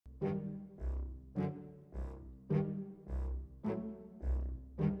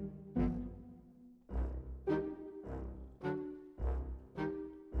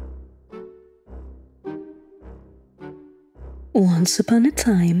Once upon a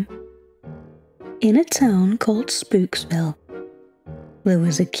time, in a town called Spooksville, there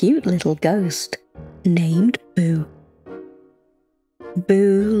was a cute little ghost named Boo.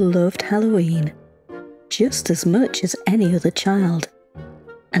 Boo loved Halloween just as much as any other child,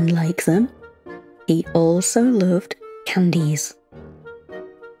 and like them, he also loved candies.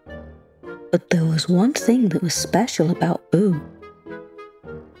 But there was one thing that was special about Boo.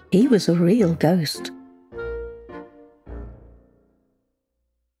 He was a real ghost.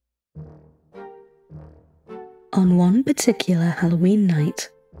 On one particular Halloween night,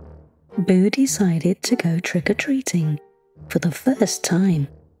 Boo decided to go trick-or-treating for the first time.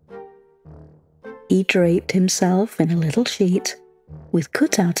 He draped himself in a little sheet with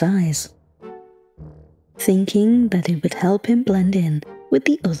cut-out eyes, thinking that it would help him blend in with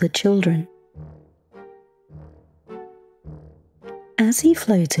the other children. As he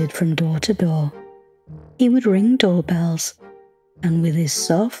floated from door to door, he would ring doorbells, and with his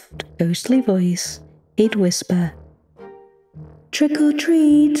soft, ghostly voice, he'd whisper, "Trick or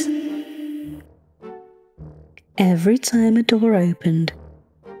treat!" Every time a door opened,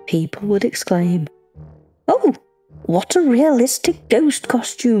 people would exclaim, "Oh, what a realistic ghost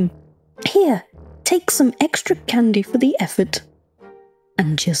costume! Here, take some extra candy for the effort."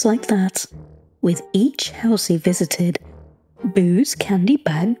 And just like that, with each house he visited, Boo's candy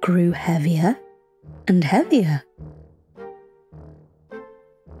bag grew heavier and heavier.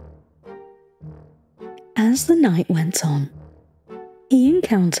 As the night went on, he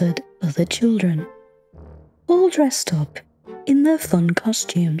encountered other children, all dressed up in their fun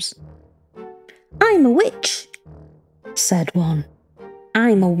costumes. "I'm a witch," said one.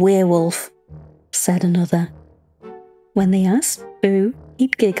 "I'm a werewolf," said another. When they asked Boo,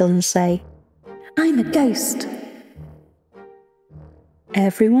 he'd giggle and say, "I'm a ghost."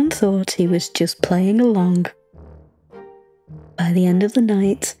 Everyone thought he was just playing along. By the end of the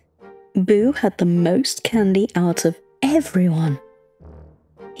night, Boo had the most candy out of everyone.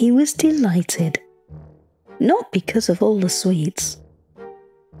 He was delighted, not because of all the sweets,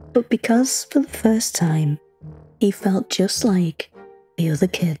 but because for the first time he felt just like the other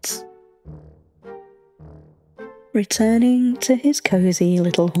kids. Returning to his cozy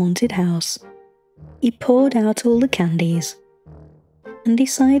little haunted house, he poured out all the candies and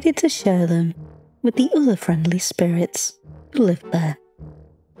decided to share them with the other friendly spirits who lived there.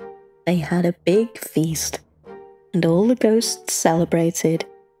 They had a big feast, and all the ghosts celebrated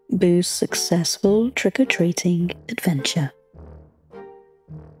Boo's successful trick-or-treating adventure.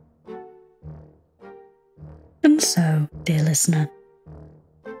 And so, dear listener,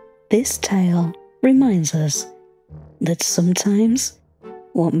 this tale reminds us that sometimes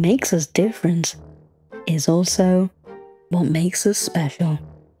what makes us different is also what makes us special.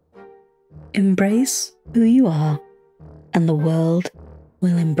 Embrace who you are, and the world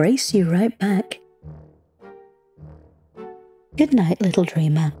will embrace you right back. Good night, little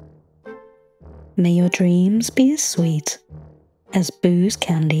dreamer. May your dreams be as sweet as Boo's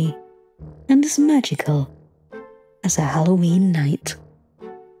candy and as magical as a Halloween night.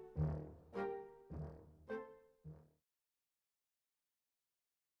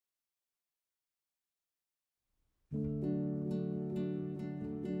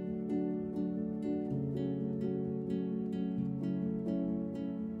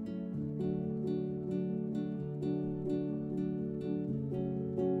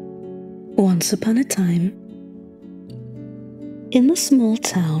 Once upon a time, in the small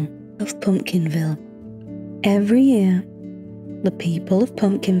town of Pumpkinville, every year, the people of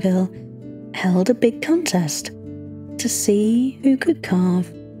Pumpkinville held a big contest to see who could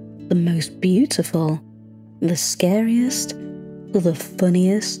carve the most beautiful, the scariest, or the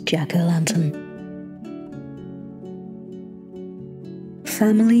funniest jack-o'-lantern.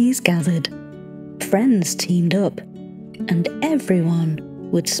 Families gathered, friends teamed up, and everyone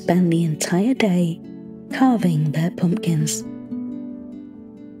would spend the entire day carving their pumpkins.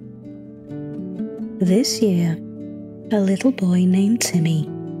 This year, a little boy named Timmy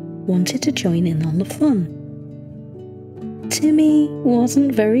wanted to join in on the fun. Timmy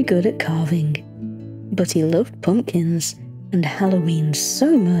wasn't very good at carving, but he loved pumpkins and Halloween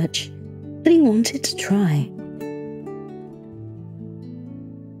so much that he wanted to try.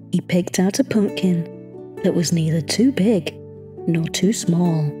 He picked out a pumpkin that was neither too big nor too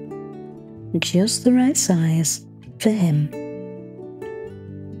small, just the right size for him.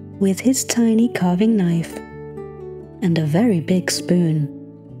 With his tiny carving knife and a very big spoon,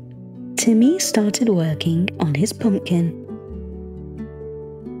 Timmy started working on his pumpkin.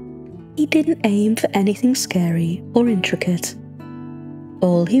 He didn't aim for anything scary or intricate.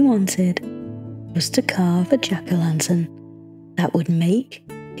 All he wanted was to carve a jack-o'-lantern that would make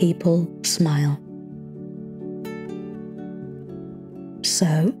people smile.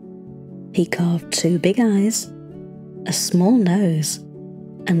 So, he carved 2 big eyes, a small nose,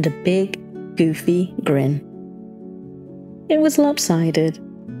 and a big, goofy grin. It was lopsided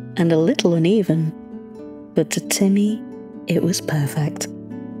and a little uneven, but to Timmy, it was perfect.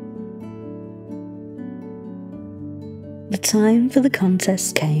 The time for the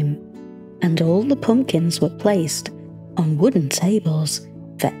contest came, and all the pumpkins were placed on wooden tables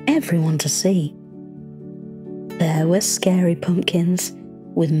for everyone to see. There were scary pumpkins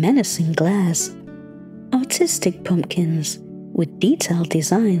with menacing glares, artistic pumpkins with detailed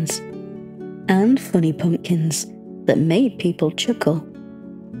designs, and funny pumpkins that made people chuckle.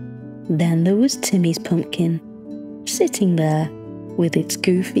 Then there was Timmy's pumpkin, sitting there with its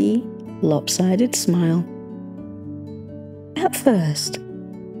goofy, lopsided smile. At first,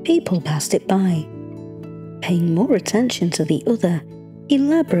 people passed it by, paying more attention to the other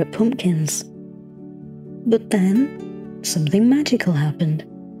elaborate pumpkins. But then, something magical happened.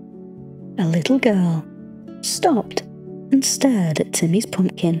 A little girl stopped and stared at Timmy's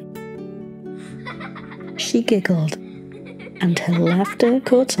pumpkin. She giggled, and her laughter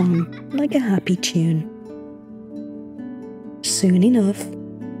caught on like a happy tune. Soon enough,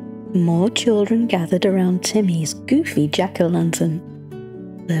 more children gathered around Timmy's goofy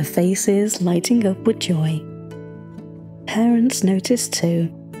jack-o'-lantern, their faces lighting up with joy. Parents noticed too,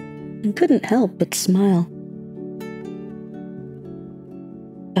 and couldn't help but smile.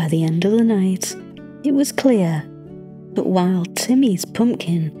 By the end of the night, it was clear that while Timmy's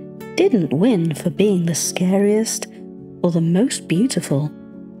pumpkin didn't win for being the scariest or the most beautiful,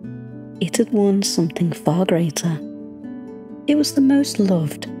 it had won something far greater. It was the most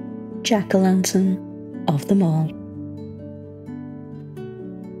loved jack-o'-lantern of them all.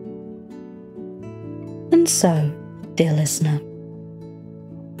 And so, dear listener,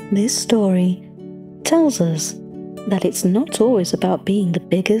 this story tells us that it's not always about being the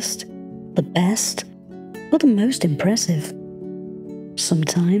biggest, the best, or the most impressive.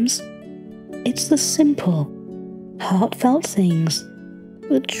 Sometimes it's the simple, heartfelt things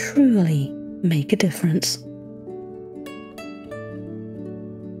that truly make a difference.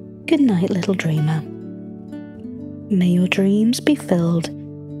 Good night, little dreamer. May your dreams be filled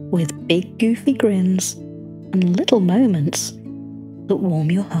with big goofy grins and little moments that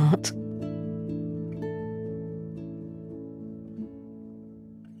warm your heart.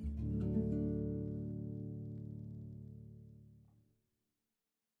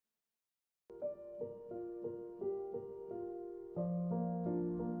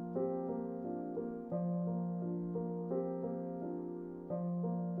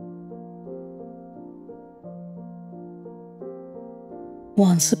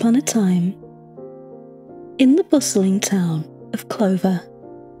 Once upon a time, in the bustling town of Clover,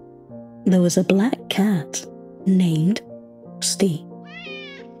 there was a black cat named Rusty.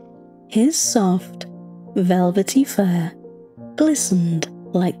 His soft, velvety fur glistened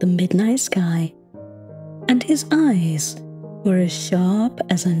like the midnight sky, and his eyes were as sharp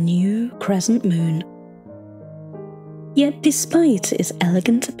as a new crescent moon. Yet despite his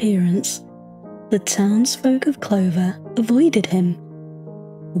elegant appearance, the townsfolk of Clover avoided him,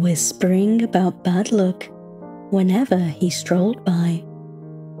 whispering about bad luck whenever he strolled by.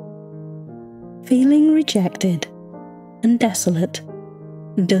 Feeling rejected and desolate,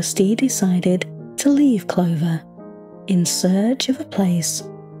 Dusty decided to leave Clover in search of a place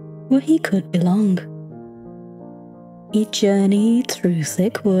where he could belong. He journeyed through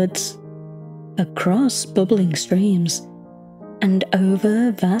thick woods, across bubbling streams, and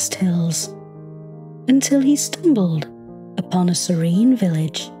over vast hills, until he stumbled upon a serene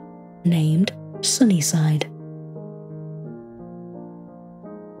village named Sunnyside.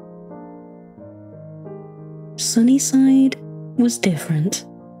 Sunnyside was different.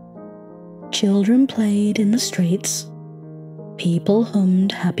 Children played in the streets, people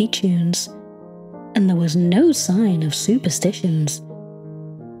hummed happy tunes, and there was no sign of superstitions.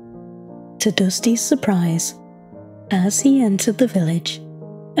 To Dusty's surprise, as he entered the village,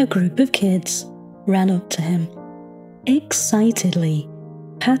 a group of kids ran up to him, excitedly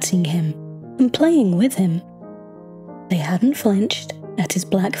patting him and playing with him. They hadn't flinched at his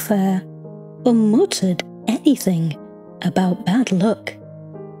black fur or muttered anything about bad luck.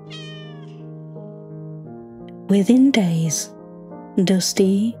 Within days,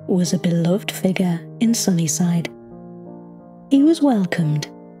 Dusty was a beloved figure in Sunnyside. He was welcomed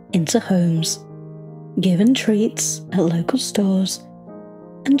into homes, given treats at local stores,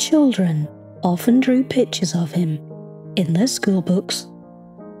 and children often drew pictures of him in their school books.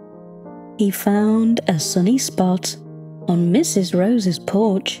 He found a sunny spot on Mrs. Rose's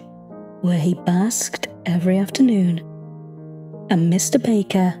porch, where he basked every afternoon, and Mr.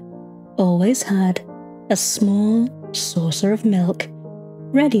 Baker always had a small saucer of milk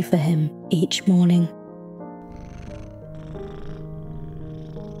ready for him each morning.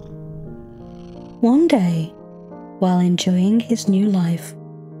 One day, while enjoying his new life,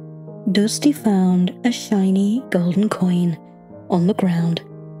 Dusty found a shiny golden coin on the ground.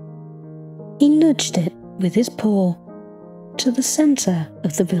 He nudged it with his paw to the centre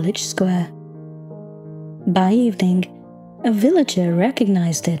of the village square. By evening, a villager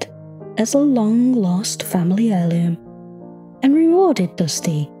recognized it as a long-lost family heirloom and rewarded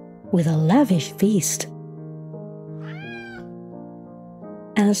Dusty with a lavish feast.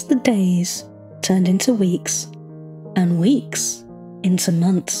 As the days turned into weeks, and weeks into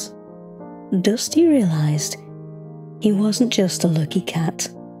months, Dusty realized he wasn't just a lucky cat.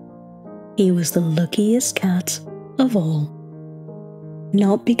 He was the luckiest cat of all.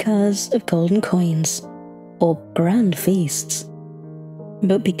 Not because of golden coins or grand feasts,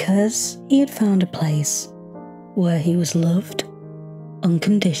 but because he had found a place where he was loved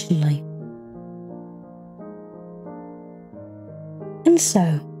unconditionally. And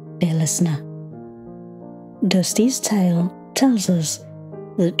so, dear listener, Dusty's tale tells us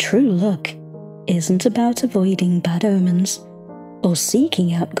that true luck isn't about avoiding bad omens or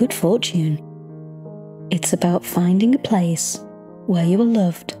seeking out good fortune. It's about finding a place where you are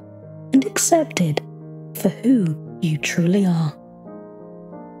loved and accepted for who you truly are.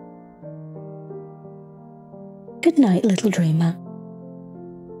 Good night, little dreamer.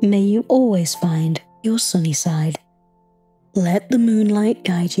 May you always find your sunny side. Let the moonlight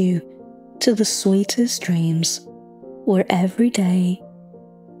guide you to the sweetest dreams, where every day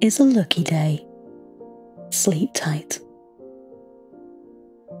is a lucky day. Sleep tight.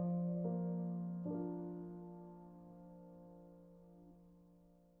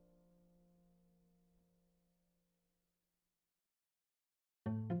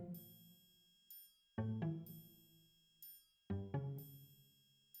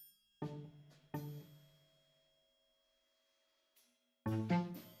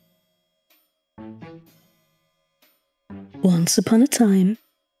 Once upon a time,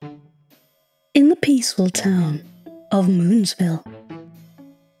 in the peaceful town of Moonsville,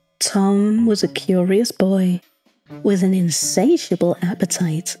 Tom was a curious boy with an insatiable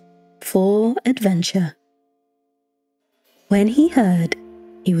appetite for adventure. When he heard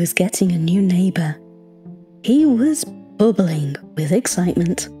he was getting a new neighbour, he was bubbling with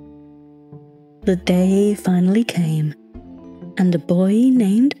excitement. The day finally came, and a boy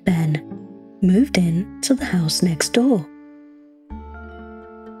named Ben moved in to the house next door.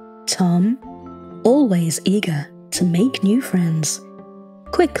 Tom, always eager to make new friends,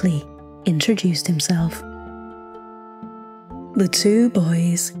 quickly introduced himself. The two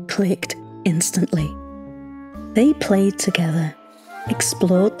boys clicked instantly. They played together,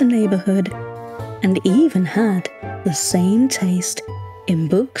 explored the neighbourhood, and even had the same taste in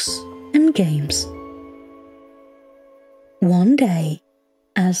books and games. One day,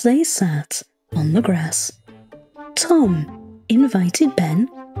 as they sat on the grass, Tom invited Ben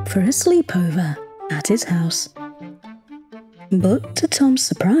for a sleepover at his house. But to Tom's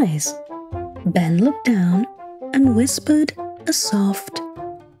surprise, Ben looked down and whispered a soft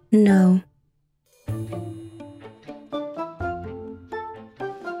 "no."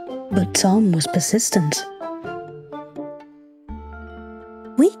 But Tom was persistent.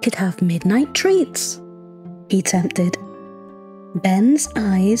 "We could have midnight treats," he tempted. Ben's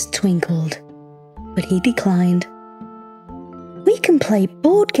eyes twinkled, but he declined. "We can play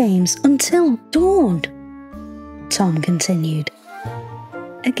board games until dawn," Tom continued.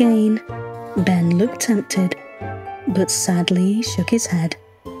 Again, Ben looked tempted, but sadly shook his head.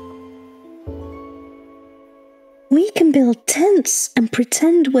 "We can build tents and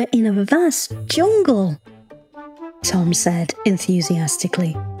pretend we're in a vast jungle," Tom said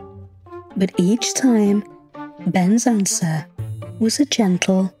enthusiastically. But each time, Ben's answer was a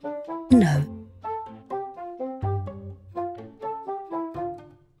gentle no.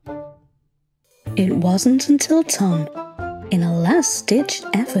 It wasn't until Tom, in a last-ditch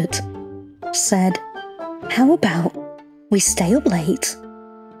effort, said, "How about we stay up late,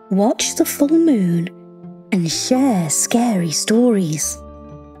 watch the full moon, and share scary stories?"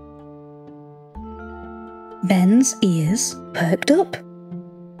 Ben's ears perked up.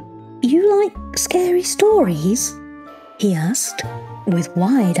 "You like scary stories?" he asked, with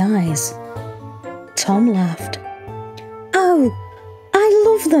wide eyes. Tom laughed. "Oh, I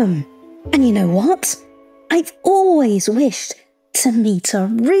love them! And you know what? I've always wished to meet a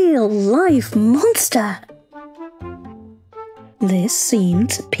real-life monster." This seemed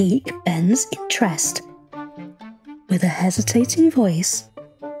to pique Ben's interest. With a hesitating voice,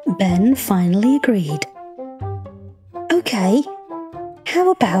 Ben finally agreed. Okay, how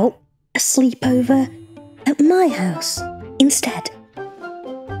about a sleepover at my house instead?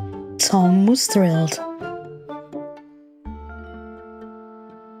 Tom was thrilled.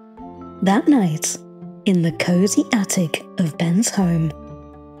 That night, in the cozy attic of Ben's home,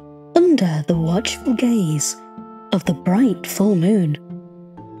 under the watchful gaze of the bright full moon,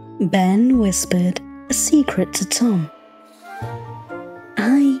 Ben whispered a secret to Tom.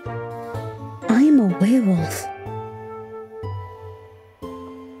 I'm a werewolf.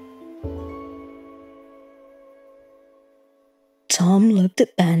 Tom looked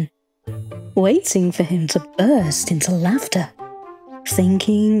at Ben, waiting for him to burst into laughter,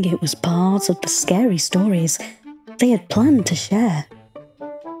 thinking it was part of the scary stories they had planned to share.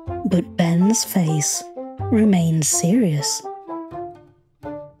 But Ben's face remained serious.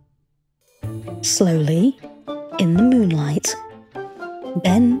 Slowly, in the moonlight,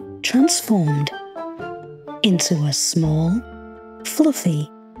 Ben transformed into a small, fluffy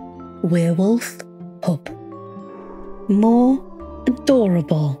werewolf pup. More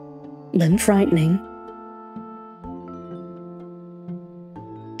adorable than frightening.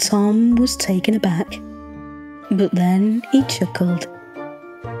 Tom was taken aback, but then he chuckled.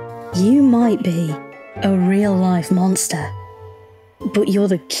 You might be a real-life monster, but you're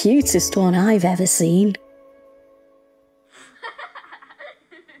the cutest one I've ever seen.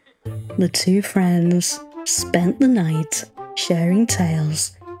 The two friends spent the night sharing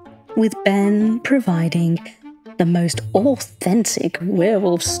tales, with Ben providing the most authentic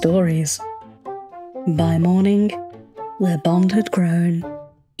werewolf stories. By morning, their bond had grown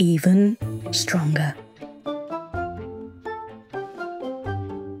even stronger.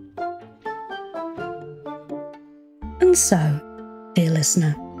 And so, dear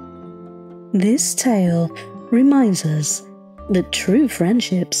listener, this tale reminds us that true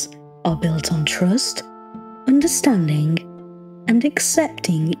friendships are built on trust, understanding, and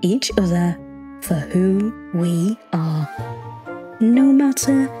accepting each other for who we are, no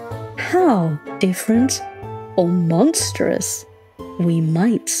matter how different or monstrous we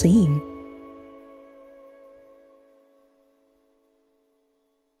might seem.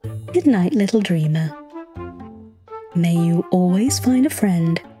 Good night, little dreamer. May you always find a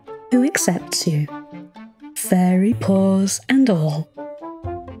friend who accepts you, fairy paws and all.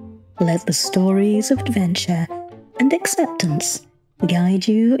 Let the stories of adventure and acceptance guide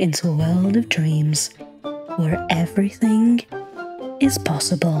you into a world of dreams where everything is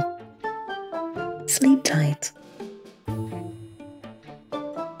possible. Sleep tight.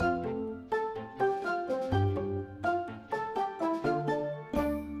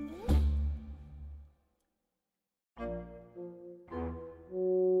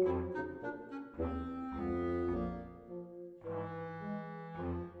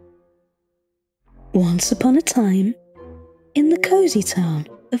 Once upon a time, in the cosy town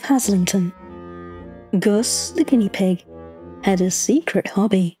of Haslington, Gus the guinea pig had a secret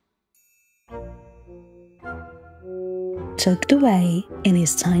hobby. Tucked away in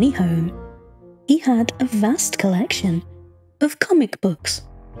his tiny home, he had a vast collection of comic books.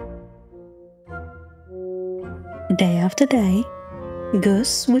 Day after day,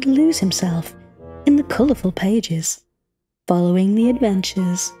 Gus would lose himself in the colourful pages, following the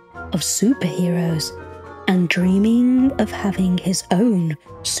adventures of superheroes and dreaming of having his own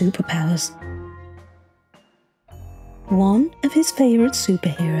superpowers. One of his favourite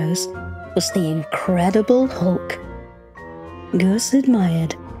superheroes was the Incredible Hulk. Gus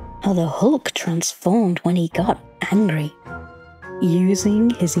admired how the Hulk transformed when he got angry, using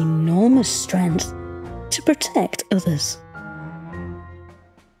his enormous strength to protect others.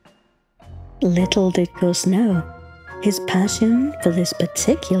 Little did Gus know, his passion for this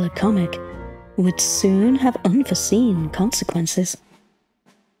particular comic would soon have unforeseen consequences.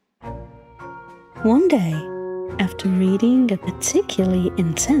 One day, after reading a particularly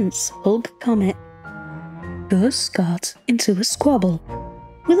intense Hulk comic, Gus got into a squabble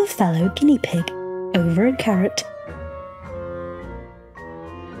with a fellow guinea pig over a carrot.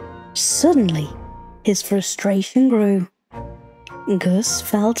 Suddenly, his frustration grew. Gus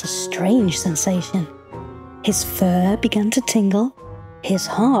felt a strange sensation. His fur began to tingle, his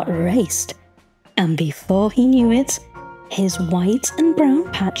heart raced, and before he knew it, his white and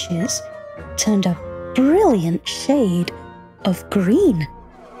brown patches turned a brilliant shade of green.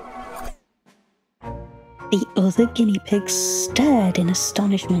 The other guinea pigs stared in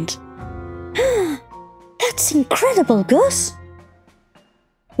astonishment. "That's incredible, Gus!"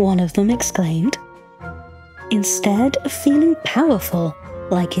 one of them exclaimed. instead of feeling powerful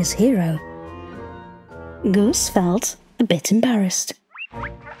like his hero. Gus felt a bit embarrassed.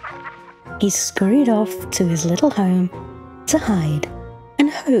 He scurried off to his little home to hide and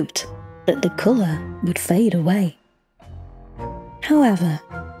hoped that the colour would fade away. However,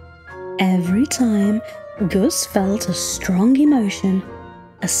 every time Gus felt a strong emotion,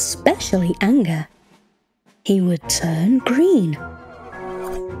 especially anger, he would turn green.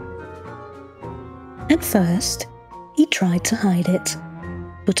 At first, he tried to hide it,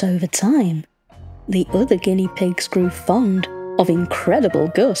 but over time, the other guinea pigs grew fond of incredible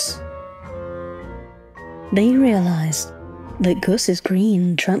Gus. They realised that Gus's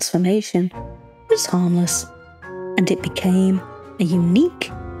green transformation was harmless, and it became a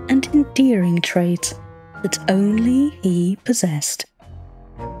unique and endearing trait that only he possessed.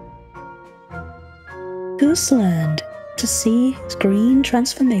 Gus learned to see his green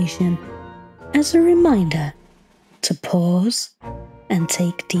transformation as a reminder to pause and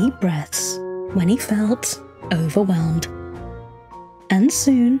take deep breaths when he felt overwhelmed. And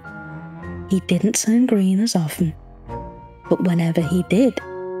soon, he didn't turn green as often, but whenever he did,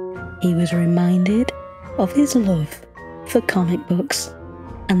 he was reminded of his love for comic books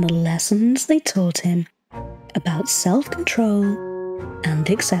and the lessons they taught him about self-control and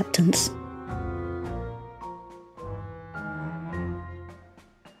acceptance.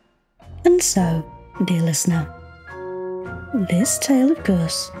 And so, dear listener, this tale of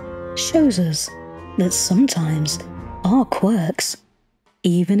Gus shows us that sometimes our quirks,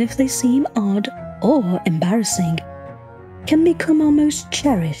 even if they seem odd or embarrassing, can become our most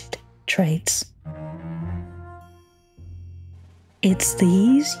cherished traits. It's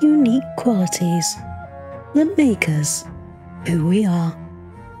these unique qualities that make us who we are.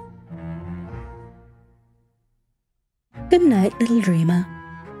 Good night, little dreamer.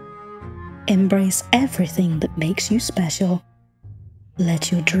 Embrace everything that makes you special.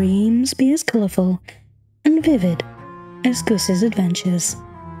 Let your dreams be as colourful and vivid as Gus's adventures.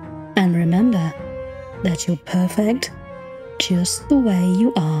 And remember that you're perfect just the way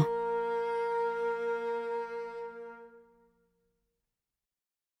you are.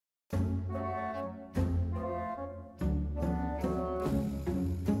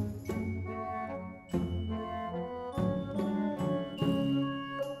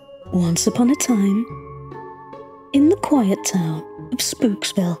 Once upon a time, in the quiet town of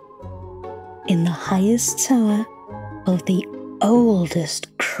Spooksville, in the highest tower of the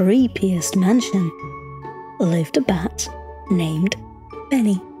oldest, creepiest mansion, lived a bat named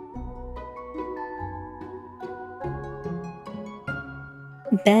Benny.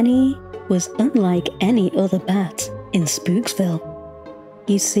 Benny was unlike any other bat in Spooksville.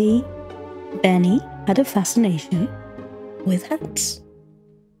 You see, Benny had a fascination with hats.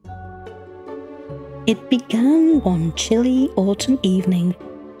 It began one chilly autumn evening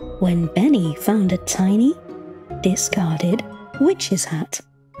when Benny found a tiny, discarded witch's hat.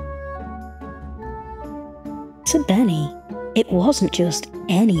 To Benny, it wasn't just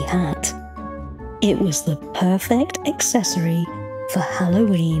any hat. It was the perfect accessory for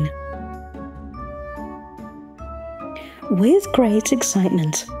Halloween. With great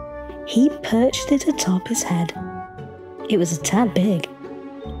excitement, he perched it atop his head. It was a tad big,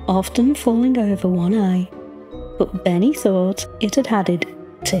 often falling over one eye, but Benny thought it had added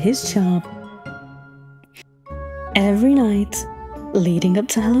to his charm. Every night, leading up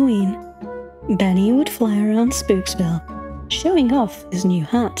to Halloween, Benny would fly around Spooksville, showing off his new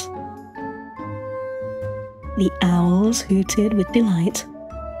hat. The owls hooted with delight,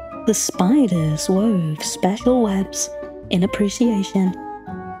 the spiders wove special webs in appreciation,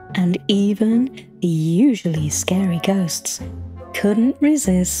 and even the usually scary ghosts couldn't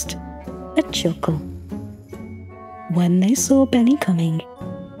resist a chuckle. When they saw Benny coming,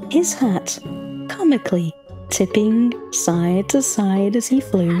 his hat comically tipping side to side as he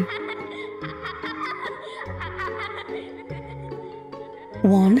flew.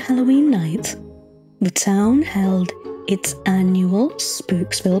 One Halloween night, the town held its annual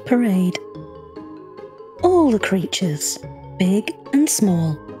Spooksville parade. All the creatures, big and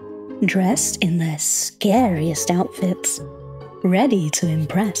small, dressed in their scariest outfits, ready to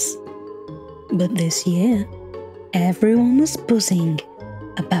impress. But this year, everyone was buzzing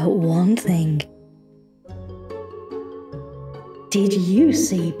about one thing. Did you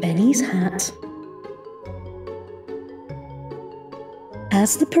see Benny's hat?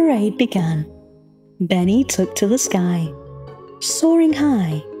 As the parade began, Benny took to the sky, soaring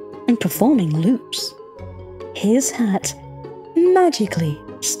high and performing loops, his hat magically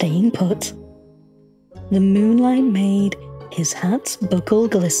staying put. The moonlight made his hat's buckle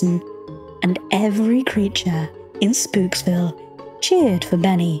glisten, and every creature in Spooksville cheered for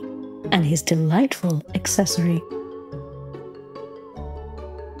Benny and his delightful accessory.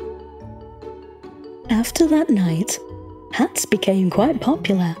 After that night, hats became quite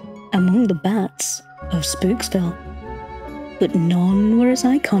popular among the bats of Spooksville, but none were as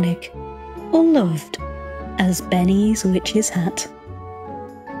iconic or loved as Benny's witch's hat.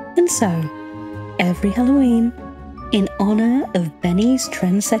 And so, every Halloween, in honour of Benny's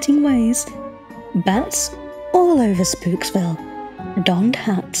trend-setting ways, bats all over Spooksville donned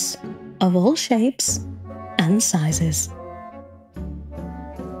hats of all shapes and sizes.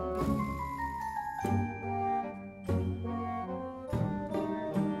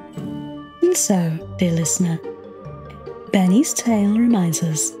 And so, dear listener, Benny's tale reminds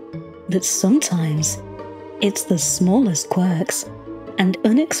us that sometimes it's the smallest quirks and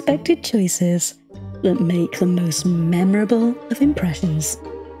unexpected choices that make the most memorable of impressions.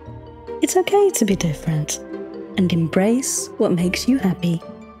 It's okay to be different and embrace what makes you happy.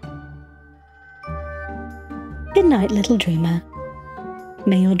 Good night, little dreamer.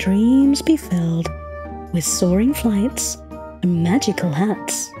 May your dreams be filled with soaring flights and magical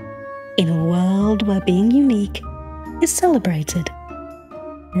hats in a world where being unique is celebrated.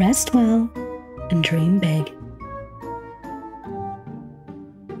 Rest well and dream big.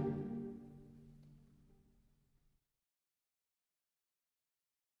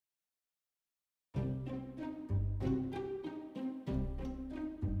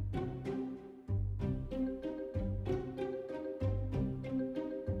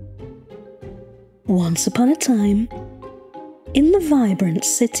 Once upon a time, in the vibrant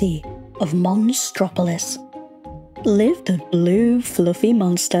city of Monstropolis, lived a blue fluffy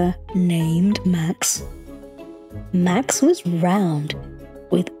monster named Max. Max was round,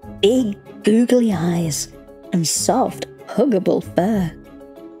 with big googly eyes and soft, huggable fur.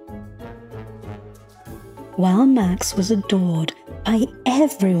 While Max was adored by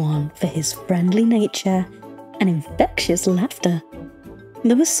everyone for his friendly nature and infectious laughter,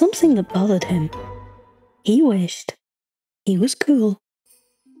 there was something that bothered him. He wished he was cool.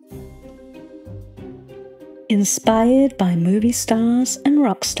 Inspired by movie stars and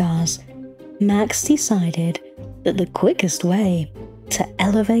rock stars, Max decided that the quickest way to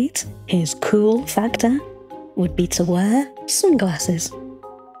elevate his cool factor would be to wear sunglasses.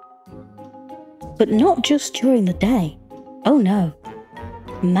 But not just during the day. Oh no.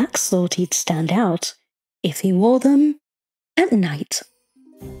 Max thought he'd stand out if he wore them at night.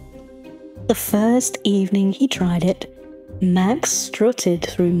 The first evening he tried it, Max strutted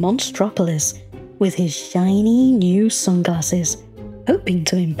through Monstropolis with his shiny new sunglasses, hoping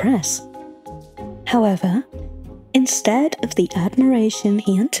to impress. However, instead of the admiration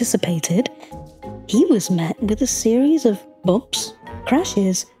he anticipated, he was met with a series of bumps,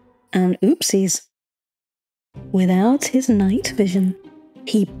 crashes, and oopsies. Without his night vision,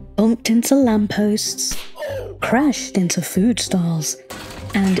 he bumped into lampposts, crashed into food stalls,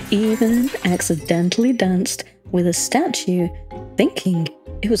 and even accidentally danced with a statue, thinking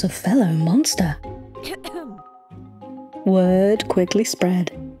it was a fellow monster. Word quickly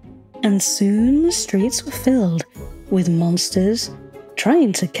spread, and soon the streets were filled with monsters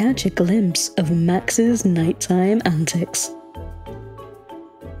trying to catch a glimpse of Max's nighttime antics.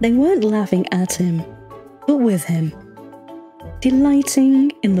 They weren't laughing at him, but with him,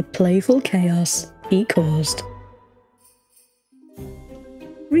 delighting in the playful chaos he caused.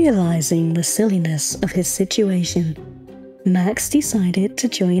 Realizing the silliness of his situation, Max decided to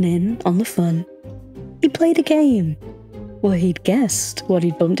join in on the fun. He played a game where he'd guessed what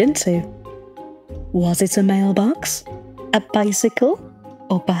he'd bumped into. Was it a mailbox, a bicycle,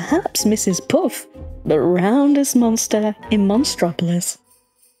 or perhaps Mrs. Puff, the roundest monster in Monstropolis?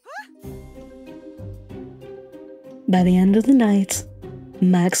 By the end of the night,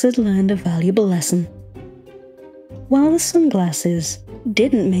 Max had learned a valuable lesson. While the sunglasses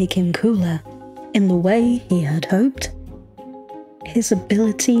didn't make him cooler in the way he had hoped, his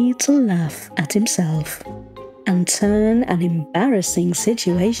ability to laugh at himself and turn an embarrassing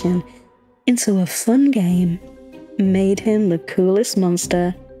situation into a fun game made him the coolest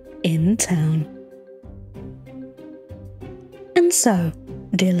monster in town. And so,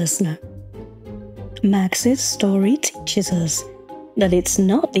 dear listener, Max's story teaches us that it's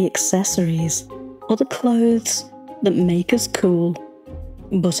not the accessories or the clothes that make us cool,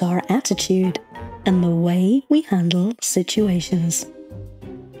 but our attitude and the way we handle situations.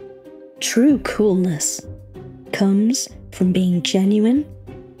 True coolness comes from being genuine,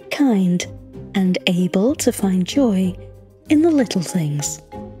 kind, and able to find joy in the little things.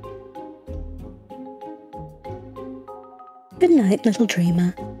 Good night, little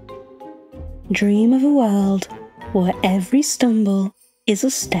dreamer. Dream of a world where every stumble is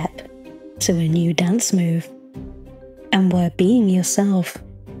a step to a new dance move, and where being yourself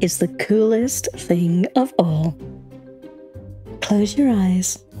is the coolest thing of all. Close your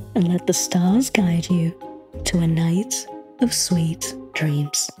eyes and let the stars guide you to a night of sweet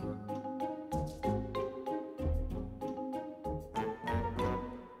dreams.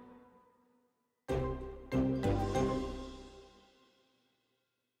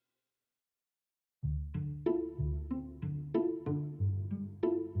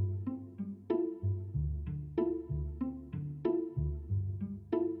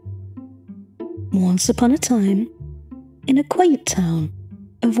 Once upon a time, in a quaint town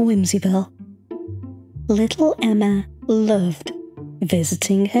of Whimsyville, little Emma loved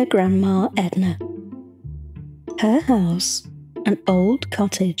visiting her grandma Edna. Her house, an old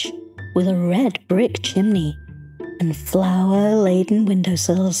cottage with a red brick chimney and flower-laden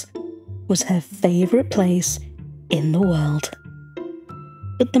windowsills, was her favourite place in the world.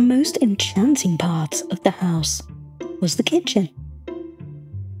 But the most enchanting part of the house was the kitchen.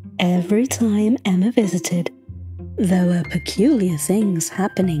 Every time Emma visited, there were peculiar things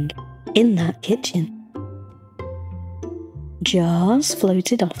happening in that kitchen. Jars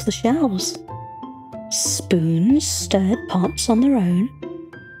floated off the shelves, spoons stirred pots on their own,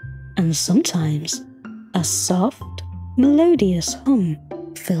 and sometimes a soft, melodious hum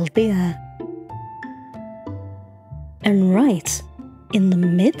filled the air. And right in the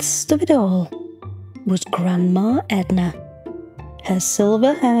midst of it all was Grandma Edna, her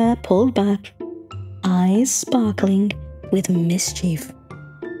silver hair pulled back, eyes sparkling with mischief.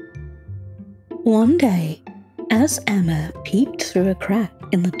 One day, as Emma peeped through a crack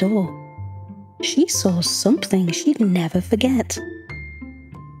in the door, she saw something she'd never forget.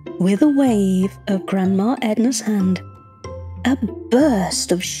 With a wave of Grandma Edna's hand, a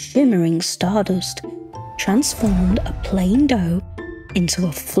burst of shimmering stardust transformed a plain dough into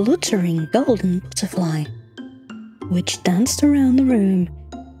a fluttering golden butterfly, which danced around the room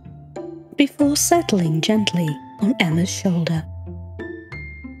before settling gently on Emma's shoulder.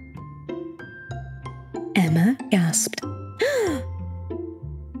 Emma gasped.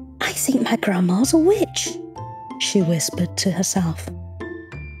 "I think my grandma's a witch," she whispered to herself.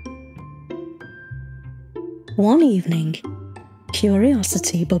 One evening,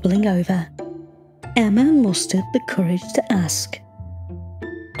 curiosity bubbling over, Emma mustered the courage to ask,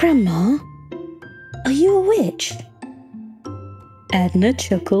 "Grandma, are you a witch?" Edna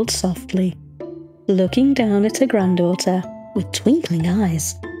chuckled softly, looking down at her granddaughter with twinkling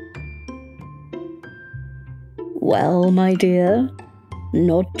eyes. "Well, my dear,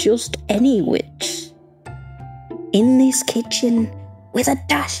 not just any witch. In this kitchen, with a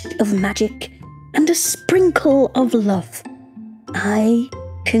dash of magic and a sprinkle of love, I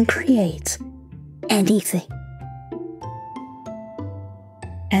can create anything."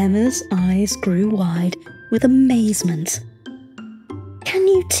 Emma's eyes grew wide with amazement. "Can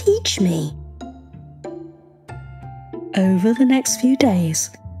you teach me?" Over the next few days,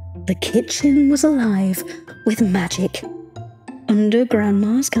 the kitchen was alive with magic. Under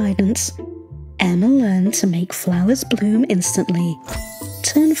Grandma's guidance, Emma learned to make flowers bloom instantly,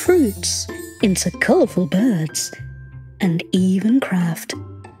 turn fruits into colourful birds, and even craft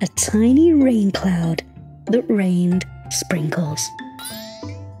a tiny rain cloud that rained sprinkles.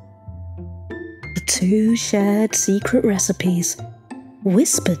 The two shared secret recipes,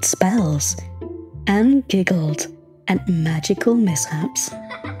 whispered spells, and giggled at magical mishaps.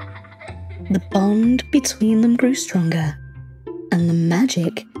 The bond between them grew stronger, and the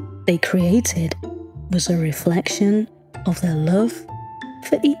magic they created was a reflection of their love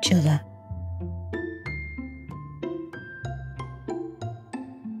for each other.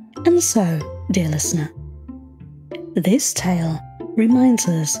 And so, dear listener, this tale reminds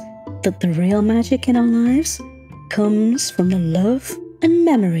us that the real magic in our lives comes from the love and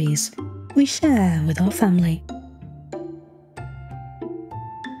memories we share with our family.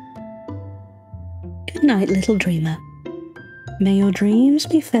 Good night, little dreamer. May your dreams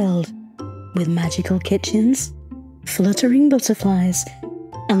be filled with magical kitchens, fluttering butterflies,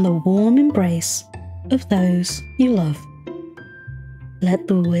 and the warm embrace of those you love. Let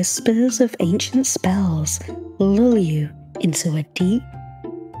the whispers of ancient spells lull you into a deep,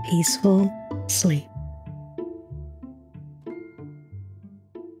 peaceful sleep.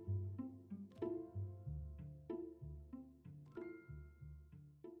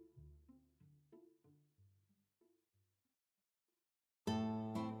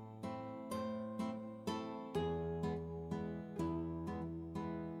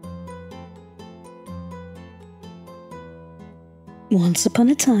 Once upon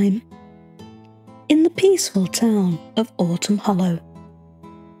a time, peaceful town of Autumn Hollow.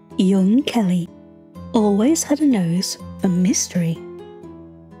 Young Kelly always had a nose for mystery,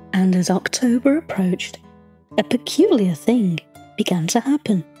 and as October approached, a peculiar thing began to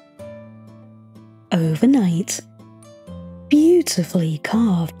happen. Overnight, beautifully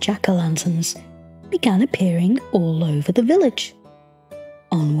carved jack-o'-lanterns began appearing all over the village,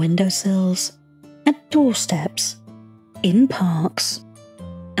 on windowsills, at doorsteps, in parks,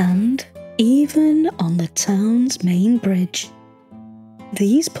 and even on the town's main bridge.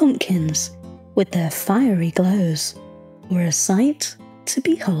 These pumpkins, with their fiery glows, were a sight to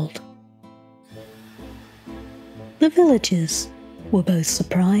behold. The villagers were both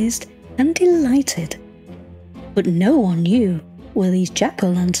surprised and delighted, but no one knew where these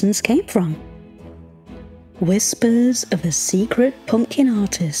jack-o'-lanterns came from. Whispers of a secret pumpkin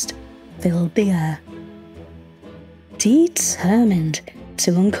artist filled the air. Determined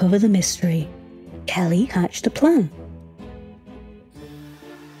to uncover the mystery, Kelly hatched a plan.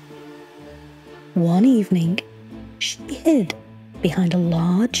 One evening, she hid behind a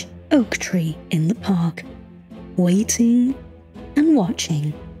large oak tree in the park, waiting and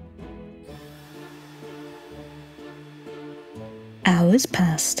watching. Hours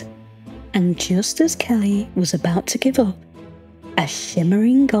passed, and just as Kelly was about to give up, a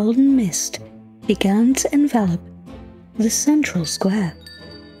shimmering golden mist began to envelop the central square.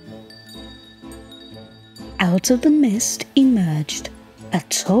 Out of the mist emerged a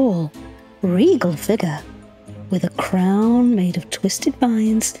tall, regal figure with a crown made of twisted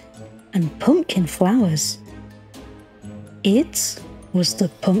vines and pumpkin flowers. It was the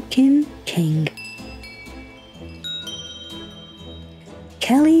Pumpkin King.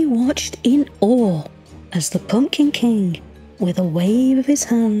 Kelly watched in awe as the Pumpkin King, with a wave of his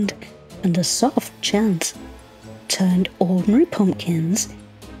hand and a soft chant, turned ordinary pumpkins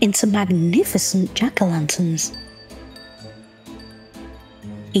into magnificent jack-o'-lanterns.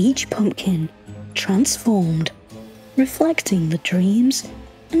 Each pumpkin transformed, reflecting the dreams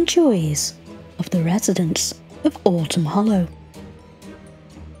and joys of the residents of Autumn Hollow.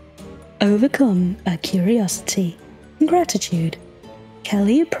 Overcome by curiosity and gratitude,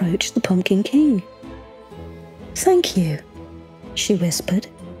 Kelly approached the Pumpkin King. "Thank you," she whispered,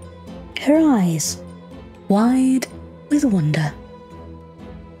 her eyes wide with wonder.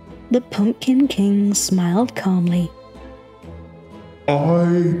 The Pumpkin King smiled calmly.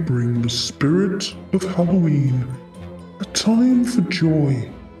 "I bring the spirit of Halloween, a time for joy,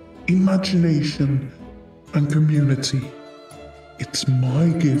 imagination, and community. It's my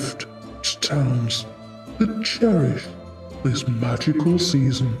gift to towns that cherish this magical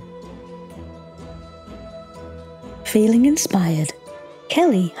season." Feeling inspired,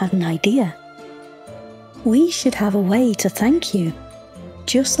 Kelly had an idea. "We should have a way to thank you,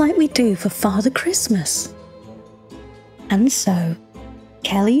 just like we do for Father Christmas." And so,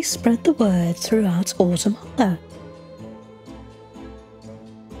 Kelly spread the word throughout Autumn Hollow.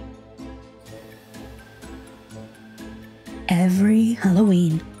 Every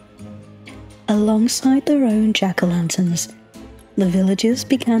Halloween, alongside their own jack-o'-lanterns, the villagers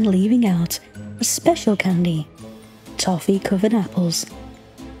began leaving out a special candy, toffee-covered apples,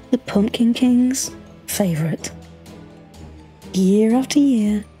 the Pumpkin King's favourite. Year after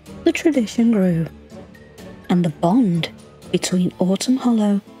year, the tradition grew, and the bond between Autumn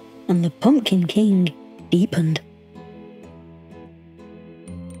Hollow and the Pumpkin King deepened.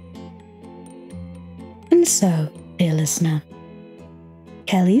 And so, dear listener,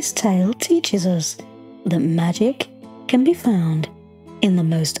 Kelly's tale teaches us that magic can be found in the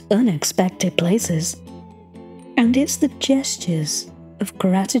most unexpected places, and it's the gestures of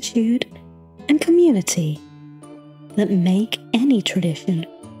gratitude and community that make any tradition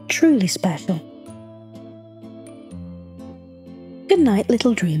truly special. Good night,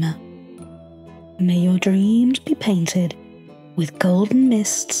 little dreamer. May your dreams be painted with golden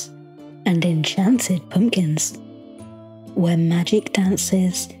mists and enchanted pumpkins, where magic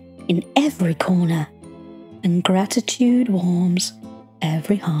dances in every corner and gratitude warms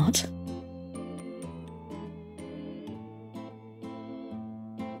every heart.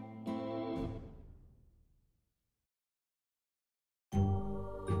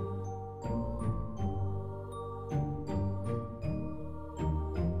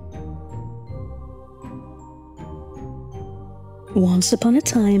 Once upon a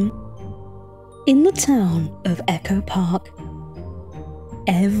time, in the town of Echo Park,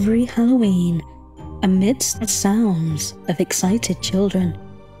 every Halloween, amidst the sounds of excited children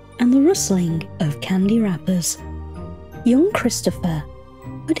and the rustling of candy wrappers, young Christopher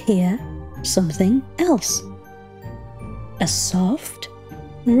would hear something else. A soft,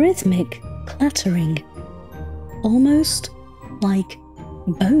 rhythmic clattering almost like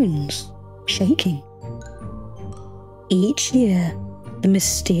bones shaking. Each year, the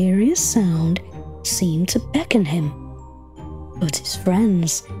mysterious sound seemed to beckon him, but his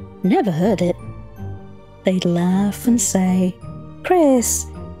friends never heard it. They'd laugh and say, "Chris,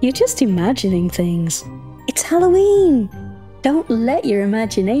 you're just imagining things. It's Halloween! Don't let your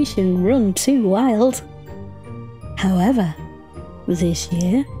imagination run too wild." However, this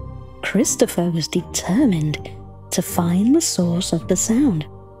year, Christopher was determined to find the source of the sound.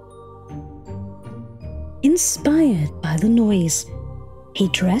 Inspired by the noise, he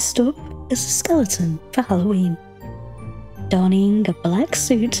dressed up as a skeleton for Halloween, donning a black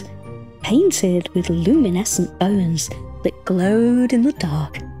suit painted with luminescent bones that glowed in the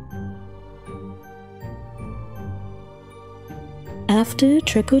dark. After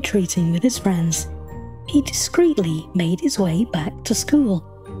trick-or-treating with his friends, he discreetly made his way back to school,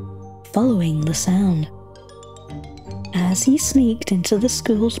 following the sound. As he sneaked into the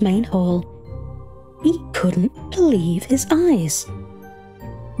school's main hall, he couldn't believe his eyes.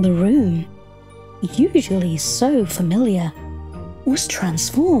 The room, usually so familiar, was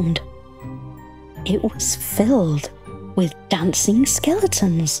transformed. It was filled with dancing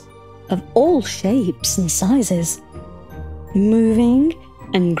skeletons of all shapes and sizes, moving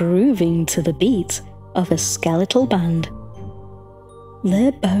and grooving to the beat of a skeletal band.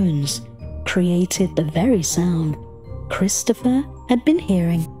 Their bones created the very sound Christopher had been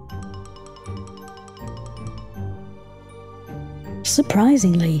hearing.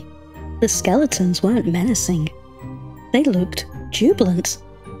 Surprisingly, the skeletons weren't menacing. They looked jubilant.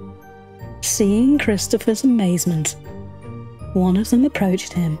 Seeing Christopher's amazement, one of them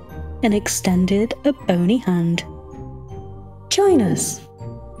approached him and extended a bony hand. "Join us."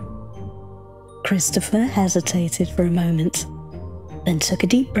 Christopher hesitated for a moment, then took a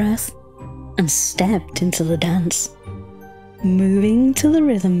deep breath and stepped into the dance, moving to the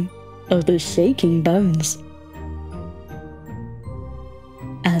rhythm of the shaking bones.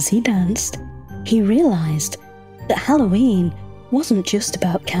 As he danced, he realized that Halloween wasn't just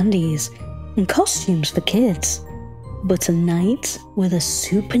about candies and costumes for kids, but a night where the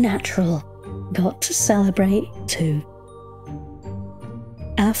supernatural got to celebrate too.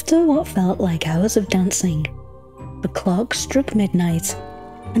 After what felt like hours of dancing, the clock struck midnight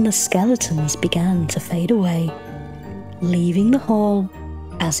and the skeletons began to fade away, leaving the hall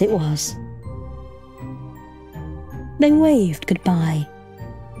as it was. They waved goodbye,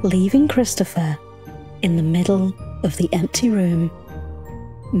 leaving Christopher in the middle of the empty room,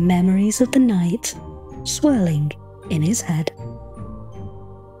 memories of the night swirling in his head.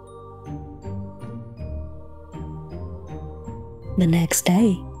 The next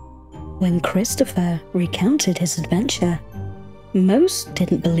day, when Christopher recounted his adventure, most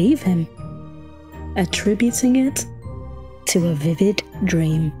didn't believe him, attributing it to a vivid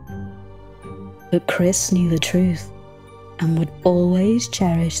dream. But Chris knew the truth and would always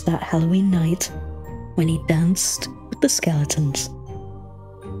cherish that Halloween night when he danced with the skeletons.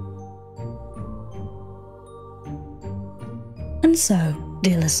 And so,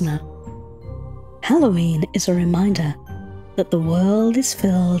 dear listener, Halloween is a reminder that the world is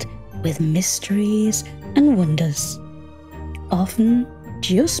filled with mysteries and wonders, often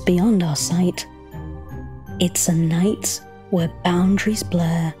just beyond our sight. It's a night where boundaries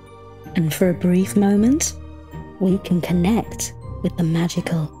blur, and for a brief moment, we can connect with the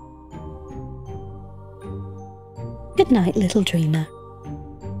magical. Good night, little dreamer.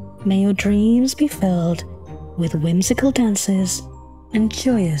 May your dreams be filled with whimsical dances and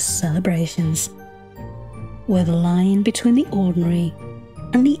joyous celebrations, where the line between the ordinary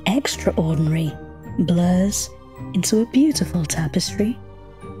and the extraordinary blurs into a beautiful tapestry.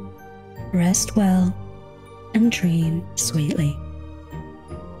 Rest well and dream sweetly.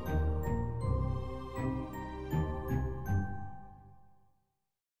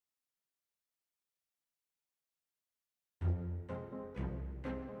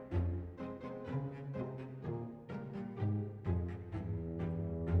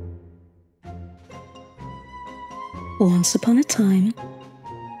 Once upon a time,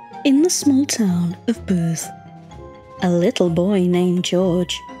 in the small town of Booth, a little boy named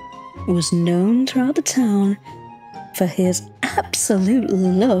George was known throughout the town for his absolute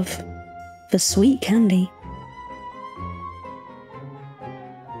love for sweet candy.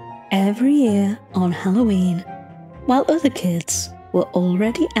 Every year on Halloween, while other kids were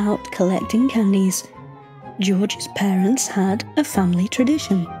already out collecting candies, George's parents had a family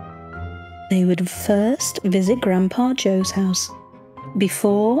tradition. They would first visit Grandpa Joe's house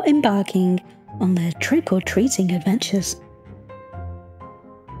before embarking on their trick-or-treating adventures.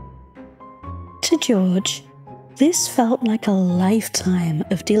 To George, This felt like a lifetime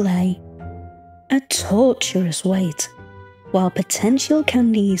of delay, a torturous wait, while potential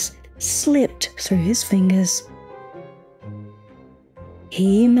candies slipped through his fingers.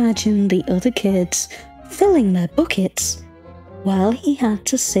 He imagined the other kids filling their buckets while he had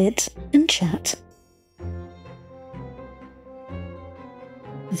to sit and chat.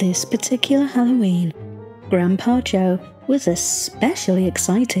 This particular Halloween, Grandpa Joe was especially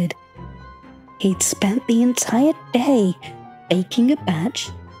excited. He'd spent the entire day baking a batch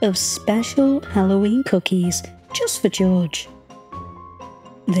of special Halloween cookies just for George.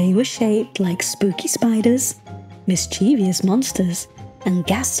 They were shaped like spooky spiders, mischievous monsters, and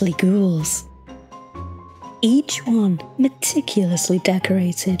ghastly ghouls. Each one meticulously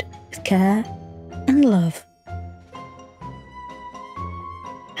decorated with care and love.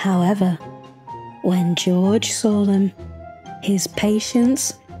 However, when George saw them, his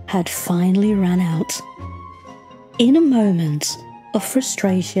patience had finally run out. In a moment of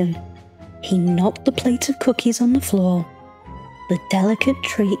frustration, he knocked the plate of cookies on the floor, the delicate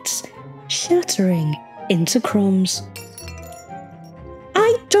treats shattering into crumbs.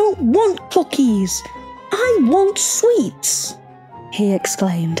 "I don't want cookies! I want sweets!" he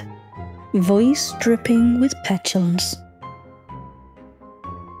exclaimed, voice dripping with petulance.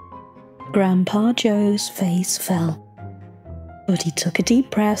 Grandpa Joe's face fell, but he took a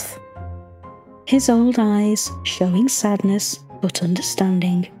deep breath, his old eyes showing sadness but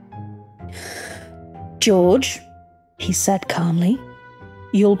understanding. "George," he said calmly,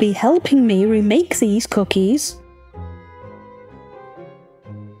 "you'll be helping me remake these cookies."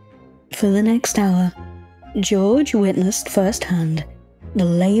 For the next hour, George witnessed firsthand the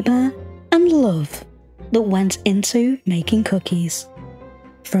labour and love that went into making cookies,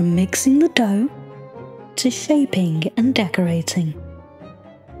 from mixing the dough to shaping and decorating.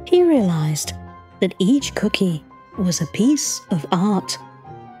 He realised that each cookie was a piece of art,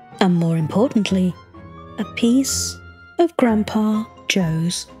 and more importantly, a piece of Grandpa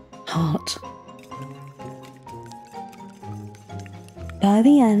Joe's heart. By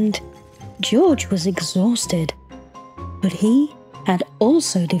the end, George was exhausted, but he had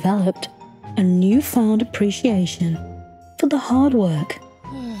also developed a newfound appreciation for the hard work.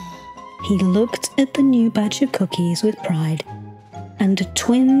 He looked at the new batch of cookies with pride and a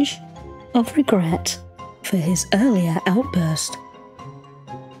twinge of regret for his earlier outburst.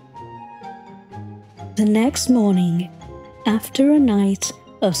 The next morning, after a night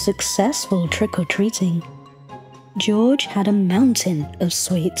of successful trick-or-treating, George had a mountain of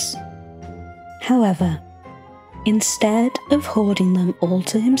sweets. However, instead of hoarding them all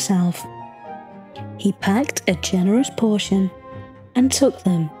to himself, he packed a generous portion and took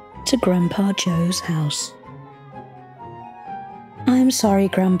them to Grandpa Joe's house. "I'm sorry,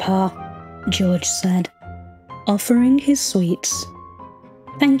 Grandpa," George said, offering his sweets.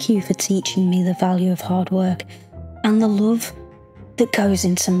 "Thank you for teaching me the value of hard work and the love that goes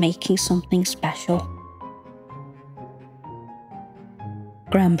into making something special."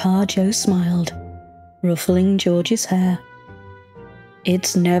 Grandpa Joe smiled, ruffling George's hair.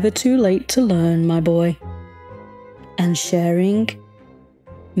 "It's never too late to learn, my boy. And sharing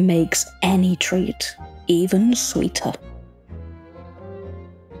makes any treat even sweeter."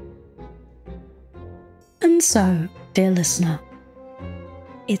 And so, dear listener,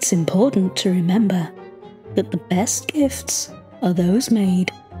 it's important to remember that the best gifts are those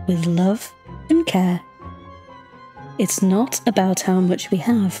made with love and care. It's not about how much we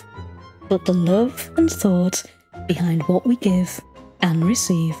have, but the love and thought behind what we give and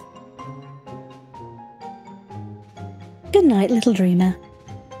receive. Good night, little dreamer.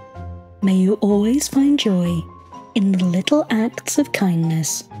 May you always find joy in the little acts of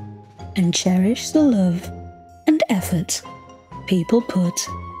kindness and cherish the love and effort people put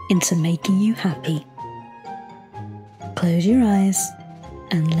into making you happy. Close your eyes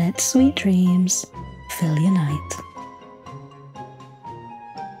and let sweet dreams fill your night.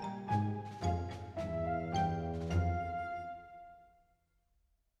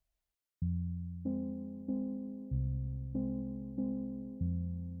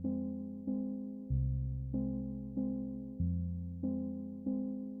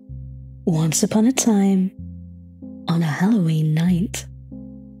 Once upon a time, on a Halloween night,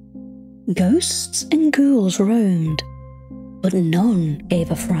 ghosts and ghouls roamed, but none gave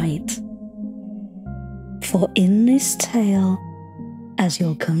a fright. For in this tale, as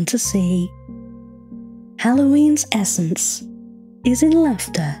you'll come to see, Halloween's essence is in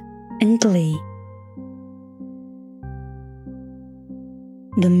laughter and glee.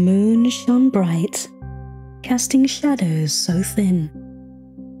 The moon shone bright, casting shadows so thin.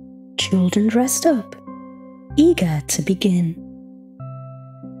 Children dressed up, eager to begin.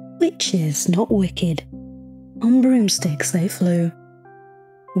 Witches not wicked, on broomsticks they flew,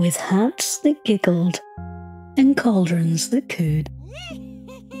 with hats that giggled and cauldrons that cooed.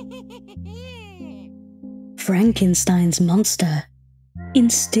 Frankenstein's monster, in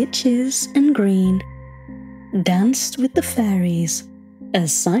stitches and green, danced with the fairies, a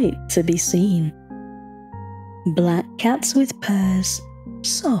sight to be seen. Black cats with purrs,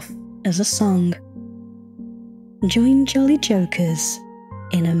 soft as a song, joined jolly jokers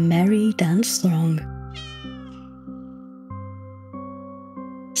in a merry dance throng.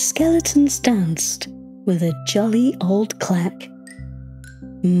 Skeletons danced with a jolly old clack.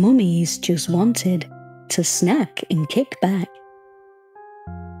 Mummies just wanted to snack and kick back.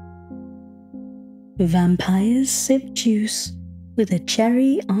 Vampires sipped juice with a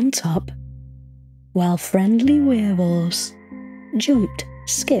cherry on top, while friendly werewolves jumped,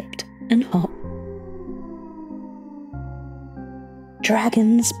 skipped, and hopped.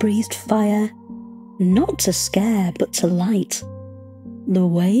 Dragons breathed fire, not to scare but to light the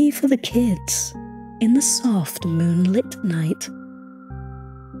way for the kids in the soft moonlit night.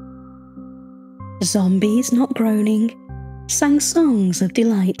 Zombies not groaning sang songs of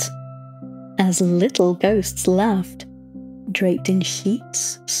delight as little ghosts laughed, draped in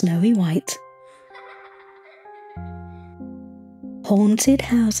sheets snowy white. Haunted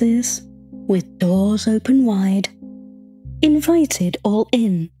houses, with doors open wide, invited all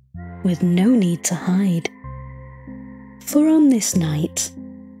in, with no need to hide. For on this night,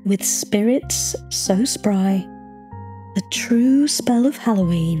 with spirits so spry, the true spell of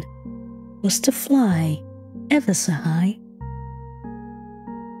Halloween was to fly ever so high.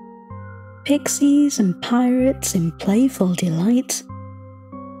 Pixies and pirates in playful delight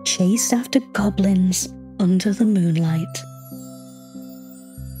chased after goblins under the moonlight.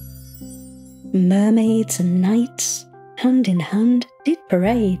 Mermaids and knights, hand in hand, did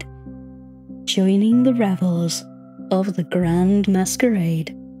parade, joining the revels of the grand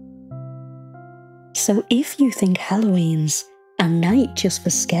masquerade. So if you think Halloween's a night just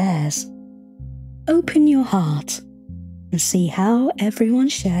for scares, open your heart and see how everyone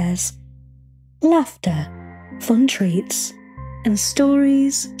shares laughter, fun treats, and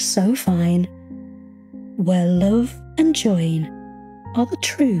stories so fine, where love and joy are the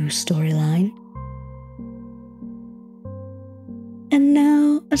true storyline. And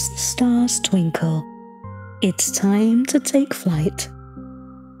now, as the stars twinkle, it's time to take flight,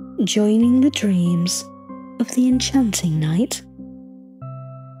 joining the dreams of the enchanting night.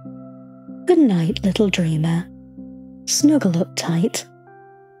 Good night, little dreamer. Snuggle up tight.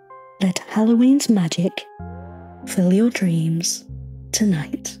 Let Halloween's magic fill your dreams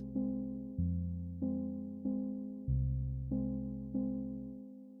tonight.